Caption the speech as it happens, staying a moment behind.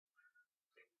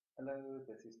Hello,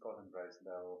 this is Colin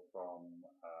Brasendale from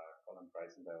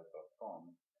colinbrasendale.com.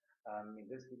 In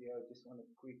this video, I just want to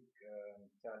quick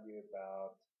tell you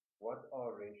about what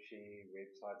are Revshare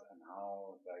websites and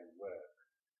how they work.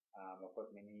 I've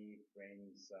got many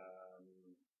friends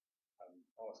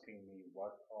asking me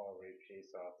what are Revshare,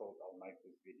 so I thought I'll make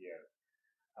this video.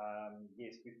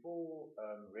 Yes, before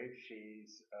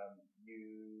Revshares,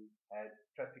 you had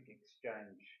traffic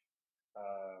exchange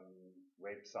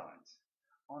websites.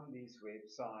 On these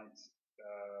websites,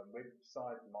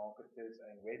 website marketers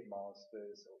and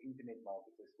webmasters or internet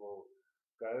marketers will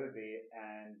go there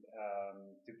and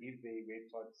to give their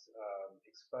websites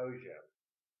exposure,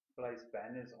 place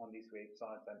banners on these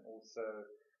websites and also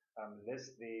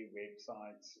list their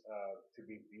websites to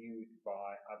be viewed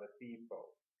by other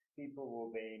people. People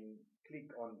will then click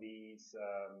on these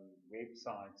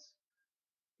websites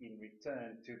in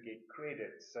return to get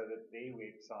credits so that their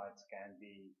websites can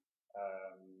be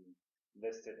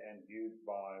listed and viewed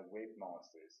by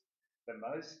webmasters. The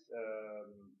most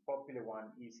popular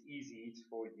one is Easy Eats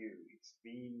for You. It's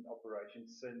been in operation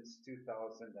since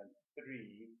 2003.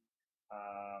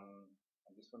 I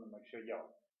just want to make sure, yeah,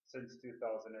 since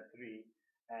 2003.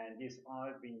 And yes,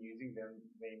 I've been using them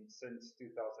since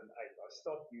 2008. I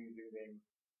stopped using them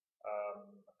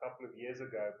a couple of years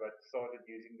ago, but started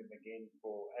using them again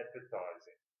for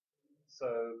advertising.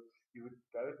 So you would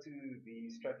go to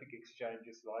these traffic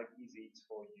exchanges like Easy Eats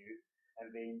for You,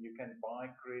 and then you can buy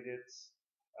credits,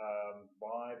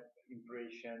 buy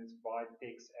impressions, buy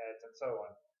text ads, and so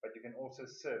on. But you can also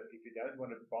surf. If you don't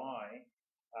want to buy,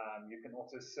 you can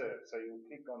also surf. So you'll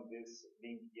click on this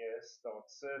link here, start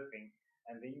surfing,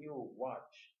 and then you'll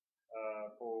watch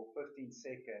for 15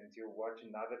 seconds. You'll watch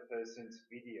another person's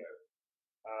video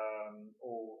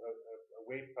or a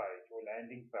web page or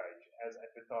landing page as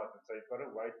advertisement. So you've got to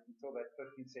wait until that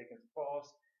 15 seconds pass,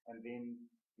 and then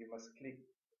you must click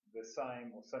the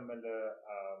same or similar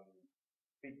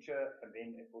picture, and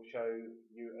then it will show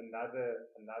you another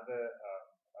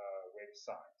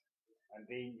website, and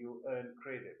then you earn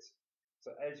credits.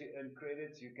 So as you earn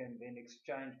credits, you can then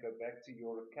exchange, go back to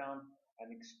your account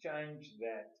and exchange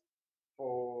that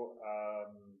for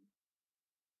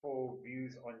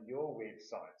views on your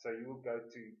website. So you will go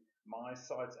to my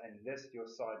sites and list your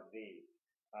site there.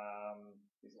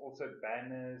 There's also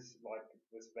banners like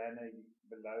this banner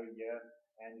below here,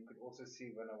 and you could also see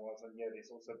when I was on here,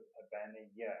 there's also a banner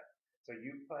here. So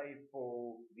you pay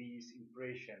for these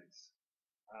impressions.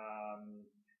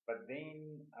 But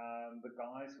then the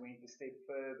guys went a step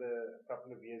further a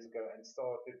couple of years ago and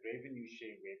started revenue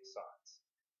share websites.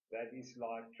 That is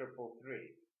like Triple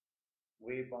Three,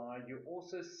 whereby you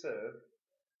also serve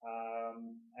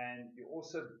and you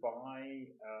also buy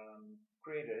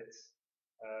credits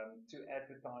to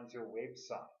advertise your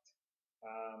website.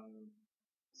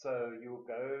 So you'll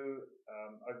go,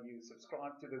 you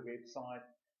subscribe to the website,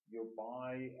 you'll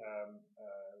buy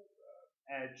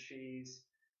ad shares,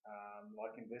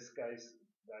 like in this case,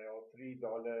 they are $3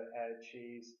 ad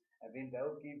shares, and then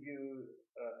they'll give you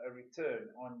a return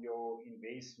on your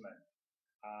investment.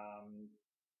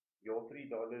 Your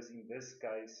 $3 in this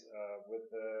case with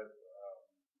the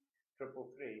Triple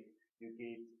Three, you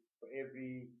get for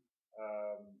every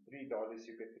 $3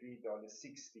 you get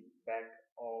 $3.60 back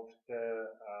after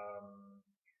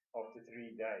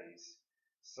 3 days.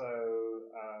 So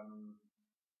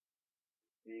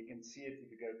you can see it if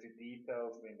you go to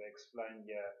details, then they explain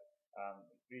here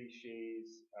free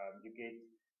shares, you get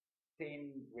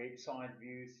 10 website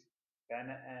views,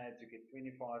 banner ads, you get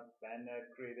 25 banner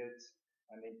credits,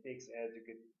 and then text ads, you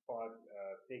get 5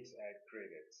 text ad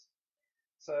credits.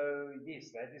 So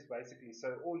yes, that is basically,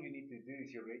 so all you need to do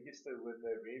is you register with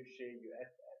the Revshare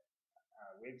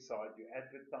website, you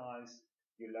advertise,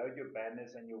 you load your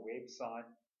banners on your website,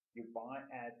 you buy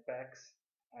ad packs,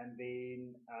 and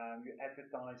then you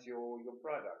advertise your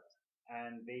product.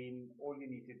 And then all you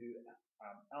need to do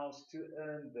else to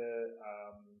earn the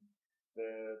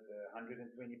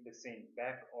 120%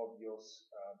 back of your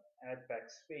ad pack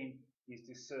spend is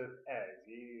to serve ads.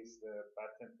 Here is the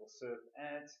button for serve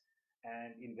ads,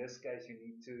 and in this case you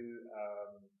need to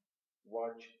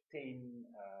watch 10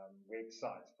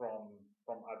 websites from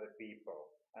other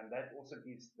people, and that also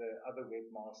gives the other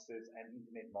webmasters and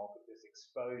internet marketers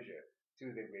exposure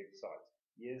to their websites.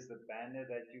 Here's the banner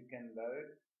that you can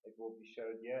load, it will be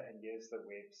showed here, and here's the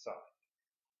website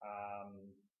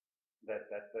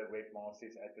that the webmaster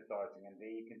is advertising, and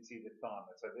there you can see the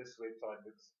timer. So this website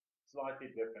looks slightly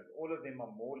different. All of them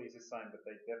are more or less the same, but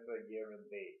they differ here and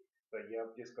there. So here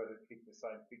I've just got to click the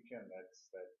same picture, and that's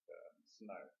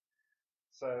snow.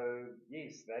 So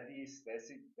yes, that's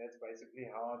it. That's basically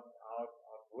how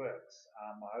works.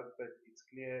 I hope that it's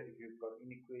clear. If you've got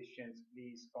any questions,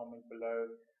 please comment below.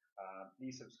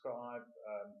 Please subscribe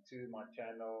to my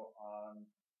channel. I'm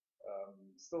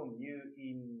still new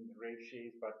in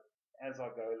Revshare, but as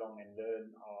I go along and learn,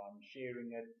 I'm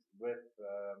sharing it with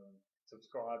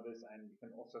subscribers, and you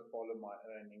can also follow my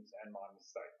earnings and my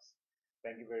mistakes.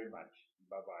 Thank you very much.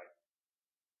 Bye bye.